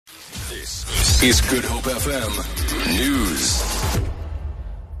This is Good Hope FM News.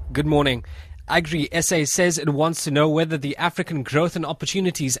 Good morning. Agri SA says it wants to know whether the African Growth and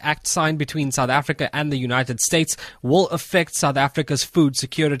Opportunities Act signed between South Africa and the United States will affect South Africa's food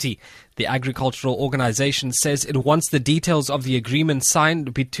security. The agricultural organization says it wants the details of the agreement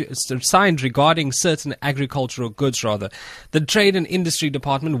signed regarding certain agricultural goods. The Trade and Industry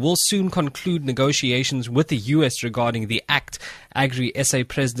Department will soon conclude negotiations with the US regarding the act. Agri SA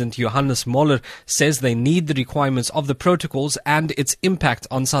President Johannes Moller says they need the requirements of the protocols and its impact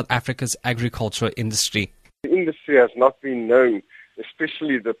on South Africa's agricultural industry. The industry has not been known,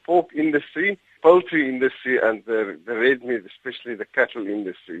 especially the pork industry, poultry industry and the red meat, especially the cattle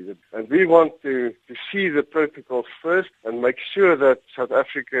industry. And we want to see the protocols first and make sure that South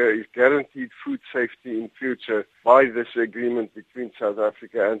Africa is guaranteed food safety in future by this agreement between South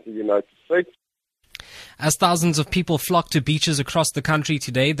Africa and the United States. As thousands of people flock to beaches across the country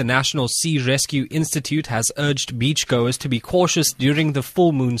today, the National Sea Rescue Institute has urged beachgoers to be cautious during the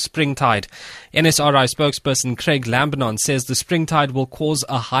full moon springtide. NSRI spokesperson Craig Lambinon says the springtide will cause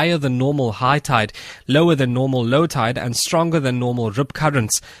a higher than normal high tide, lower than normal low tide and stronger than normal rip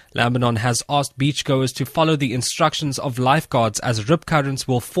currents. Lambinon has asked beachgoers to follow the instructions of lifeguards as rip currents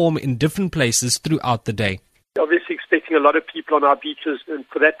will form in different places throughout the day. Obviously expecting a lot of people on our beaches, and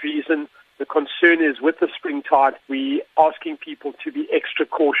for that reason the concern is with the spring tide, we're asking people to be extra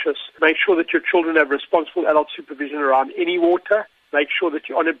cautious. Make sure that your children have responsible adult supervision around any water. Make sure that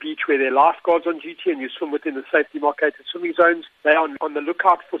you're on a beach where there are lifeguards on duty and you swim within the safely marked swimming zones. They are on the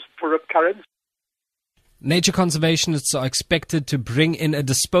lookout for rip currents. Nature conservationists are expected to bring in a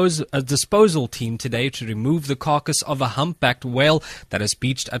disposal team today to remove the carcass of a humpbacked whale that has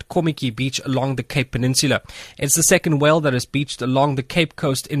beached at Kommetjie Beach along the Cape Peninsula. It's the second whale that has beached along the Cape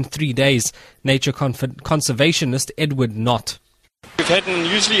Coast in 3 days. Nature conservationist Edward Knott. We've had an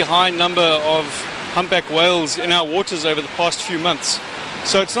unusually high number of humpback whales in our waters over the past few months.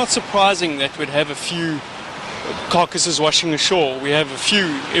 So it's not surprising that we'd have a few carcasses washing ashore. We have a few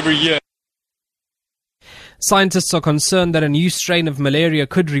every year. Scientists are concerned that a new strain of malaria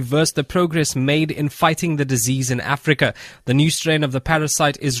could reverse the progress made in fighting the disease in Africa. The new strain of the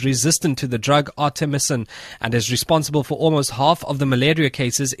parasite is resistant to the drug artemisinin and is responsible for almost half of the malaria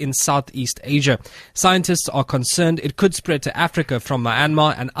cases in Southeast Asia. Scientists are concerned it could spread to Africa from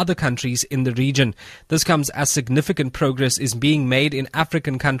Myanmar and other countries in the region. This comes as significant progress is being made in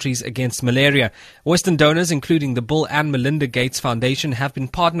African countries against malaria. Western donors, including the Bill and Melinda Gates Foundation, have been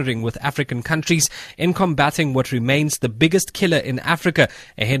partnering with African countries in combating what remains the biggest killer in Africa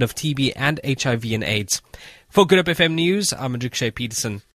ahead of TB and HIV and AIDS. For Good Hope FM News, I'm Agri SA Peterson.